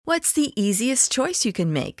What's the easiest choice you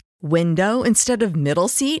can make? Window instead of middle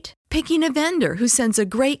seat? Picking a vendor who sends a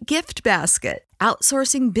great gift basket?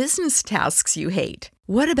 Outsourcing business tasks you hate?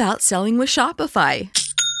 What about selling with Shopify?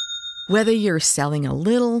 Whether you're selling a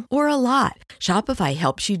little or a lot, Shopify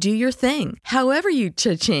helps you do your thing, however you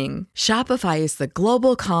cha-ching. Shopify is the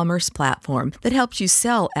global commerce platform that helps you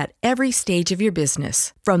sell at every stage of your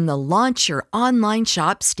business. From the launch your online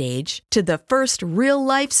shop stage to the first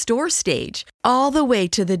real-life store stage, all the way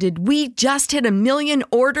to the did we just hit a million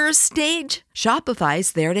orders stage.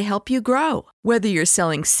 Shopify's there to help you grow. Whether you're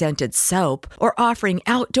selling scented soap or offering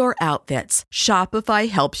outdoor outfits, Shopify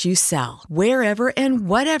helps you sell. Wherever and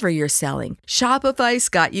whatever you're selling, Shopify's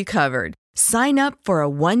got you covered. Sign up for a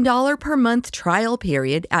 $1 per month trial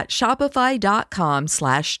period at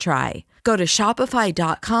shopify.com/try. Go to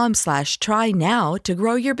shopify.com/try now to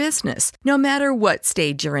grow your business, no matter what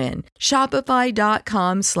stage you're in.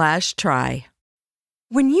 Shopify.com/try.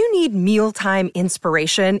 When you need mealtime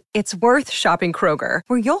inspiration, it's worth shopping Kroger,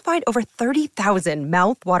 where you'll find over 30,000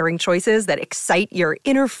 mouth-watering choices that excite your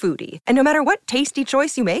inner foodie. And no matter what tasty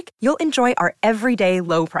choice you make, you'll enjoy our everyday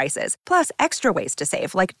low prices, plus extra ways to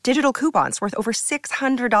save, like digital coupons worth over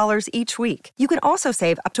 $600 each week. You can also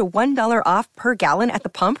save up to $1 off per gallon at the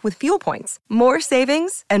pump with fuel points. More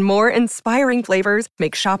savings and more inspiring flavors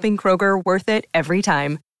make shopping Kroger worth it every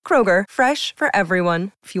time. Kroger, fresh for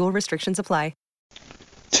everyone. Fuel restrictions apply.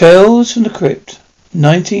 Tales from the Crypt,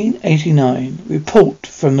 1989. Report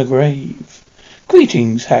from the Grave.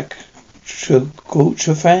 Greetings, Hack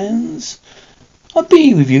Culture fans. I'll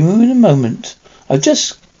be with you in a moment. I've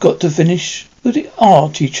just got to finish with the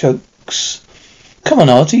artichokes. Come on,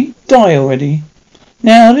 Artie, die already.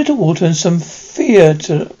 Now a little water and some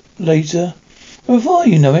theatre later. Before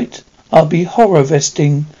you know it, I'll be horror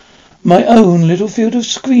vesting my own little field of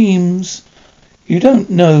screams. You don't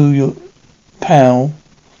know your pal,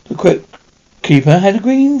 the Crypt Keeper, had a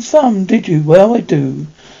green thumb, did you? Well, I do.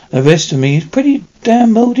 The rest of me is pretty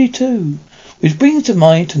damn mouldy too. Which brings to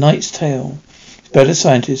mind tonight's tale. It's about a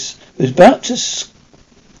scientist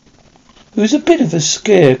who's a bit of a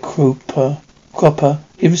scarecropper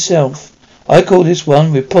himself. I call this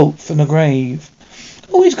one Report from the Grave.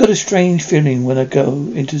 Always got a strange feeling when I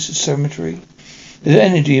go into the cemetery. There's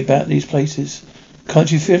energy about these places.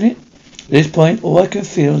 Can't you feel it? At this point, all I can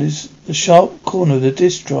feel is the sharp corner of the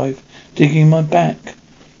disc drive digging my back.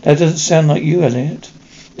 That doesn't sound like you, Elliot.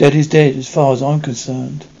 Dead is dead as far as I'm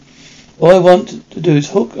concerned. All I want to do is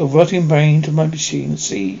hook a rotting brain to my machine and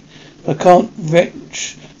see if I can't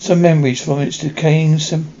wrench some memories from its decaying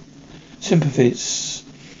sympathies.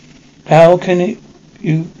 How can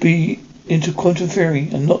you be into quantum theory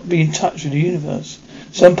and not be in touch with the universe?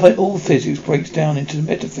 Some point all physics breaks down into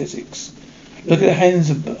metaphysics. Look at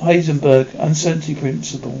Heisenberg uncertainty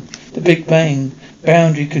principle, the Big Bang,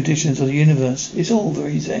 boundary conditions of the universe. It's all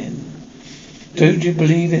very zen. Don't you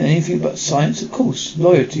believe in anything but science? Of course,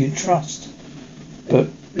 loyalty and trust.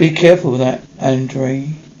 But be careful with that,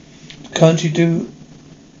 Andre. Can't you do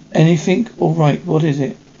anything? All right, what is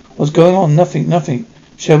it? What's going on? Nothing.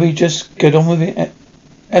 Shall we just get on with it?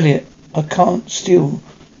 Elliot, I can't steal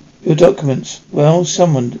your documents. Well,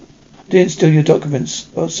 someone didn't steal your documents.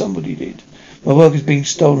 Well, somebody did. My work is being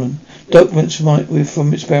stolen. Documents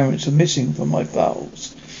from experiments are missing from my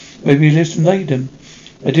files. Maybe you mislaid them.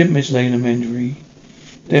 I didn't mislay them, Henry.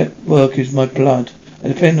 That work is my blood. I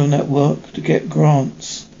depend on that work to get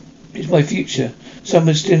grants. It's my future.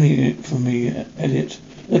 Someone's stealing it from me, Elliot.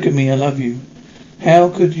 Look at me, I love you. How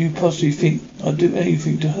could you possibly think I'd do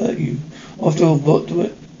anything to hurt you? After all, what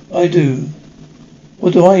do I do?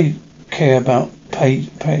 What do I care about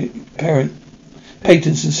patents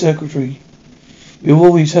and circuitry? You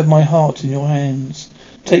always have my heart in your hands.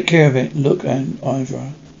 Take care of it. Look,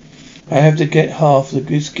 Ivra. I have to get half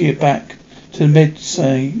this gear back to the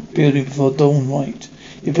Medsay building before dawn, right?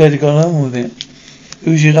 You better go along with it.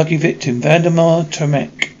 Who's your lucky victim? Valdemar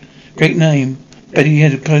Tremek. Great name. Bet he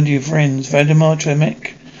had plenty of friends. Valdemar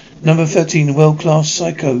Tremek. Number 13, world-class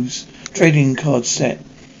psychos. Trading card set.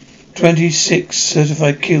 26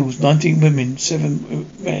 certified kills, 19 women, 7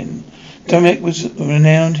 men. Tremek was a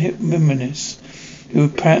renowned hypnotist who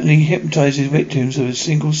apparently hypnotized his victims with a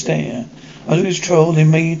single stare. Under his control, they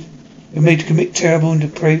made to commit terrible and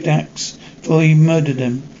depraved acts, for he murdered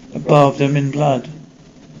them and bathed them in blood.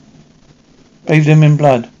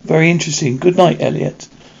 Very interesting. Good night, Elliot.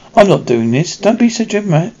 I'm not doing this. Don't be so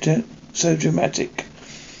dramatic.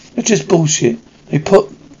 It's just bullshit. They put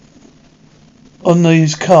on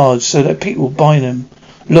these cards so that people buy them.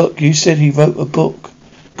 Look, you said he wrote a book.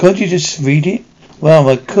 Can't you just read it? Well,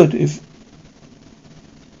 I could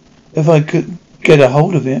if I could get a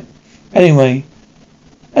hold of it. Anyway,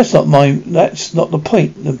 That's not the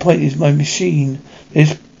point. The point is my machine.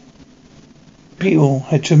 This man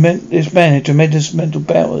had tremendous mental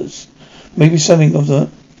powers. Maybe something of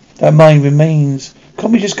that mind remains.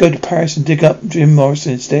 Can't we just go to Paris and dig up Jim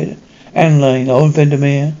Morrison instead? Anne old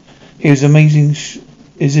Vandermeer. He was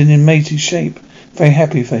is in amazing shape. Very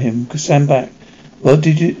happy for him. Could stand back. What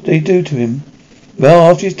did they do to him?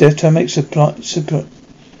 Well, after his death, Tomek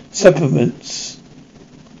supplements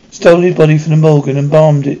stole his body from the morgue and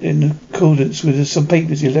embalmed it in accordance with some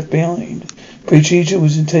papers he left behind. Procedure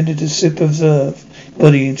was intended to preserve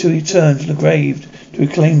body until he returned from the grave to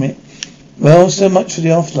reclaim it. Well, so much for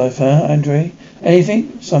the afterlife, huh, Andre?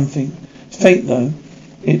 Anything? Something. It's faint, though.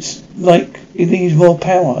 It's like it needs more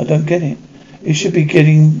power. I don't get it. It should be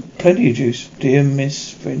getting plenty of juice, dear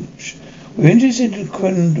Miss Finch. We're interested in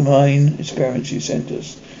quinine experiments you sent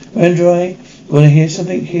us. Andre, want to hear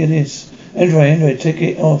something? Hear this. Andre, take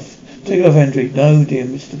it off. Take it off, Andre. No, dear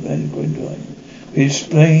Mr. Andre. We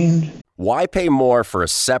explained. Why pay more for a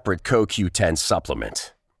separate CoQ10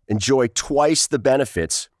 supplement? Enjoy twice the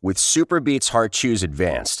benefits with SuperBeets Heart Chews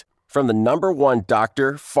Advanced. From the #1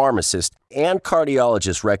 doctor, pharmacist, and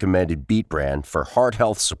cardiologist recommended beet brand for heart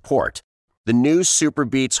health support, the new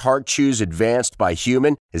SuperBeets Heart Chews Advanced by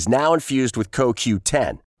Human is now infused with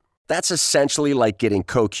CoQ10. That's essentially like getting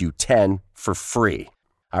CoQ10 for free.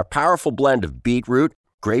 Our powerful blend of beetroot,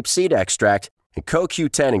 grapeseed extract, and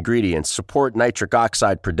CoQ10 ingredients support nitric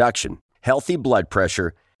oxide production, healthy blood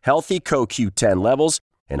pressure, healthy CoQ10 levels,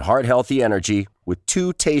 and heart-healthy energy with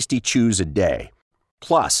 2 tasty chews a day.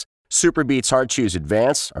 Plus, SuperBeets Heart Chews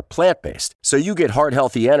Advance are plant-based, so you get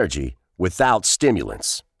heart-healthy energy without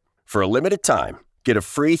stimulants. For a limited time, get a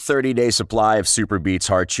free 30-day supply of SuperBeets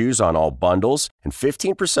Heart Chews on all bundles and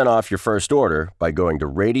 15% off your first order by going to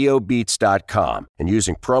radiobeats.com and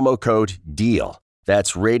using promo code DEAL.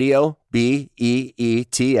 That's radio, BEETS.com,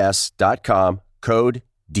 code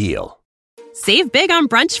DEAL. Save big on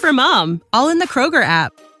brunch for mom, all in the Kroger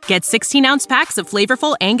app. Get 16-ounce packs of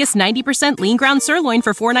flavorful Angus 90% lean ground sirloin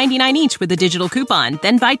for $4.99 each with a digital coupon.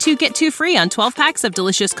 Then buy 2, get 2 free on 12 packs of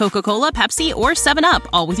delicious Coca-Cola, Pepsi, or 7-Up,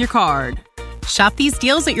 all with your card. Shop these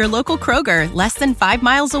deals at your local Kroger, less than 5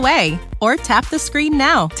 miles away. Or tap the screen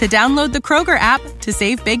now to download the Kroger app to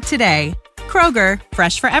save big today. Kroger,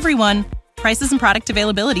 fresh for everyone. Prices and product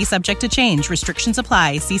availability subject to change. Restrictions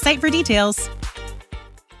apply. See site for details.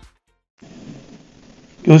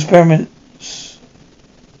 Your experiments.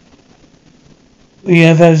 We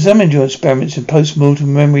have examined your experiments in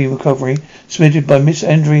post-mortem memory recovery submitted by Miss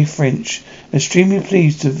Andre French. Extremely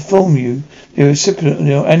pleased to inform you the recipient of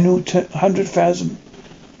your annual 100,000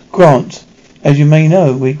 grant. As you may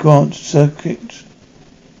know, we grant circuit.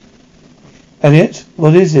 Elliot,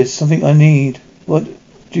 what is this? Something I need. What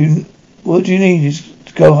do you need is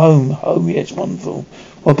to go home. Home, yes, wonderful.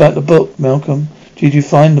 What about the book, Malcolm? Did you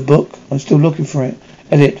find the book? I'm still looking for it.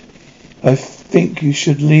 Elliot, I think you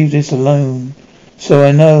should leave this alone. So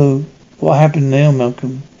I know what happened now,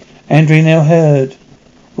 Malcolm. Andre now heard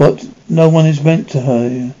what no one is meant to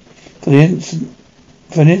hear. For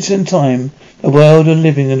an instant in time, the world of the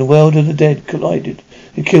living and the world of the dead collided.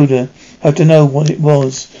 It killed her. Have to know what it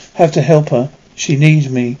was. Have to help her. She needs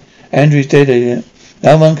me. Andrew's dead, Elliot.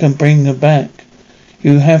 No one can bring her back.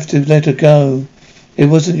 You have to let her go. It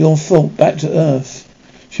wasn't your fault. Back to Earth.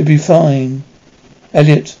 She'll be fine.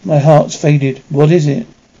 Elliot, my heart's faded. What is it?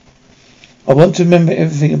 I want to remember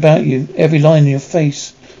everything about you, every line in your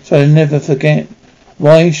face, so I'll never forget.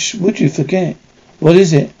 Why would you forget? What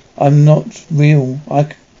is it? I'm not real. I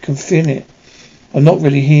can feel it. I'm not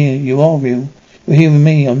really here. You are real. You're here with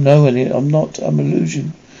me. I'm no Elliot. I'm not. I'm an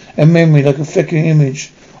illusion. A memory like a flickering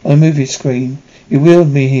image on a movie screen. You willed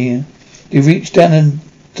me here. You reached down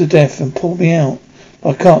to death and pulled me out.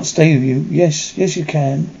 I can't stay with you. Yes, you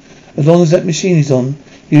can. As long as that machine is on,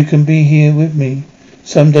 you can be here with me.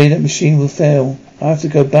 Someday that machine will fail. I have to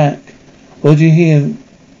go back. What did you hear?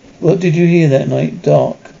 What did you hear that night?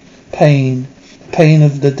 Dark. Pain. Pain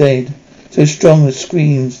of the dead. So strong as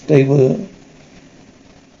screams they were.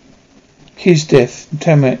 His death,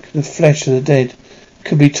 Tamak, the flesh of the dead,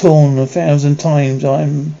 could be torn 1,000 times. I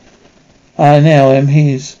now am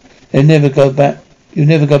his. They never go back. You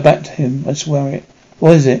never go back to him. I swear it.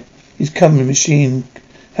 What is it? He's coming, the machine.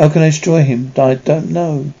 How can I destroy him? I don't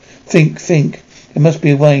know. Think. There must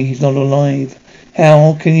be a way. He's not alive.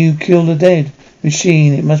 How can you kill the dead?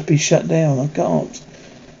 Machine, it must be shut down. I can't.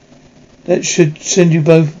 That should send you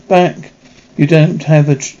both back. You don't have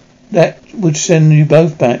that would send you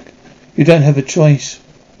both back. You don't have a choice.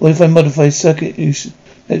 What if I modify the circuit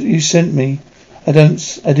that you sent me? I didn't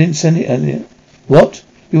send it, Elliot. What?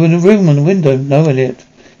 You were in the room on the window. No, Elliot.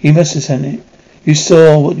 He must have sent it. You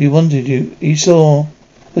saw what you wanted you. He saw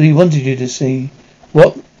what he wanted you to see.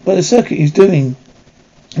 What? But the circuit he's doing.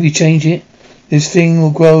 If you change it, this thing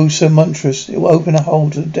will grow so monstrous. It will open a hole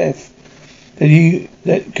to death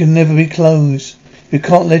that can never be closed. You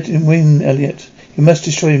can't let him win, Elliot. You must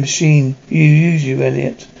destroy the machine. You use you,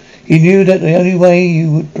 Elliot. He knew that the only way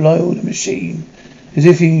you would blow the machine is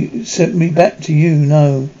if he sent me back to you.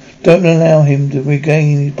 No, don't allow him to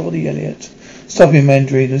regain his body, Elliot. Stop him,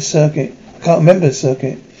 Andrew. The circuit. I can't remember the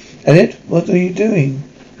circuit. Elliot, what are you doing?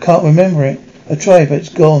 Can't remember it. I tried, but it's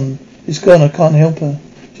gone. It's gone. I can't help her.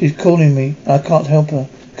 She's calling me. I can't help her.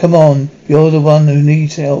 Come on. You're the one who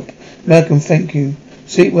needs help. Malcolm, thank you.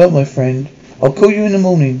 Sleep well, my friend. I'll call you in the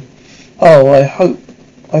morning. Oh, I hope.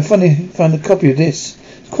 I finally found a copy of this.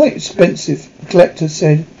 It's quite expensive. The collector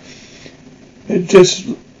said. I just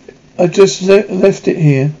left it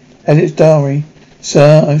here. Elliot's diary.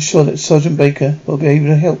 Sir, I'm sure that Sergeant Baker will be able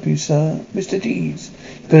to help you, sir. Mr. Deeds,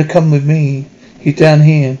 you better come with me. He's down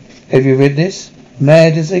here. Have you read this?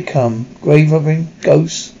 Mad as they come. Grave robbing.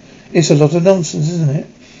 Ghosts. It's a lot of nonsense, isn't it?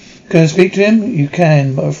 Can I speak to him? You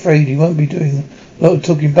can, but I'm afraid he won't be doing a lot of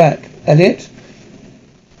talking back. Elliot?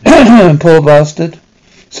 Poor bastard.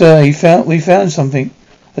 Sir, we found something.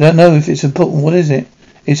 I don't know if it's important. What is it?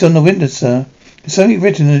 It's on the window, sir. It's something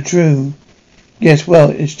written in a drew. Yes, well,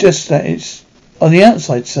 it's just that it's on the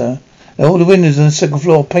outside, sir. And all the windows on the second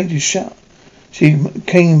floor painted shut. She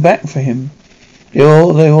came back for him. They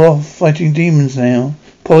were all fighting demons now.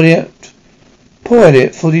 Poor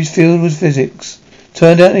Elliot thought his field was physics.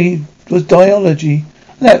 Turned out he was biology.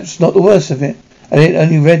 And that's not the worst of it. Elliot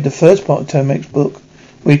only read the first part of Tomek's book.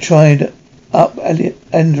 We tried up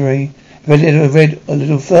Andre. If Elliot had read a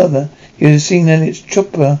little further, he would have seen Elliot's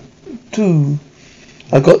chopper too.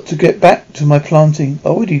 I got to get back to my planting. I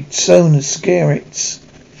already sown the carrots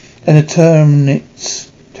and the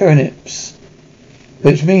turnips,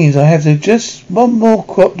 which means I have just one more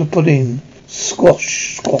crop to put in.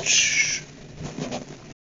 Squash.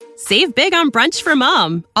 Save big on brunch for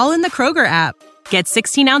mom, all in the Kroger app. Get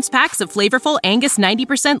 16-ounce packs of flavorful Angus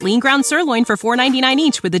 90% lean ground sirloin for $4.99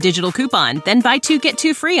 each with a digital coupon. Then buy 2, get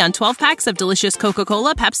 2 free on 12 packs of delicious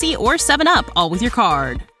Coca-Cola, Pepsi, or 7-Up, all with your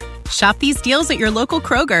card. Shop these deals at your local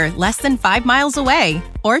Kroger, less than 5 miles away.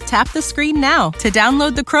 Or tap the screen now to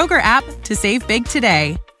download the Kroger app to save big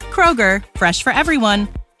today. Kroger, fresh for everyone.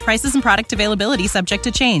 Prices and product availability subject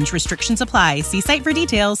to change. Restrictions apply. See site for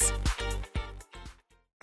details.